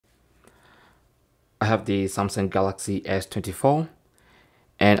have the Samsung Galaxy S24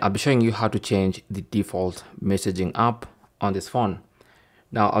 and I'll be showing you how to change the default messaging app on this phone.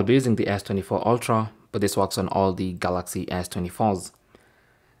 Now I'll be using the S24 Ultra, but this works on all the Galaxy S24s.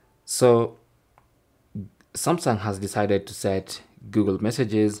 So Samsung has decided to set Google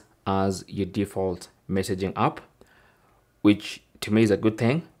Messages as your default messaging app, which to me is a good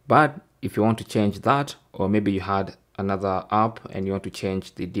thing. But if you want to change that, or maybe you had another app and you want to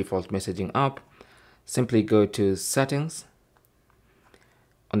change the default messaging app, simply go to Settings.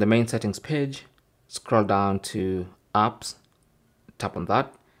 On the main settings page, scroll down to Apps, tap on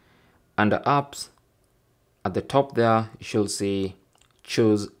that. Under Apps, at the top there, you should see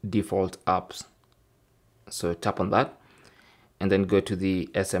Choose Default Apps. So tap on that and then go to the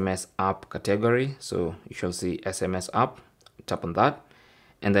SMS App category. So you shall see SMS App, tap on that.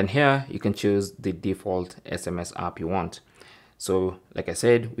 And then here you can choose the default SMS app you want. So like I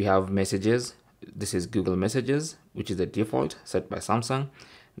said, we have Messages. This is Google Messages, which is the default set by Samsung.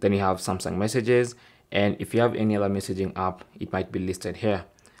 Then you have Samsung Messages. And if you have any other messaging app, it might be listed here.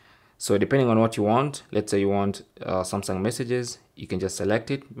 So depending on what you want, let's say you want Samsung Messages, you can just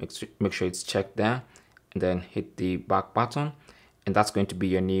select it, make sure it's checked there, and then hit the back button. And that's going to be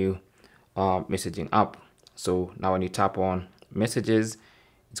your new messaging app. So now when you tap on Messages,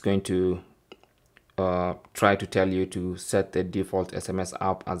 it's going to try to tell you to set the default SMS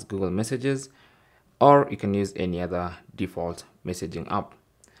app as Google Messages, or you can use any other default messaging app.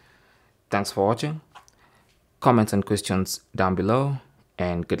 Thanks for watching. Comments and questions down below,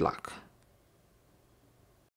 and good luck.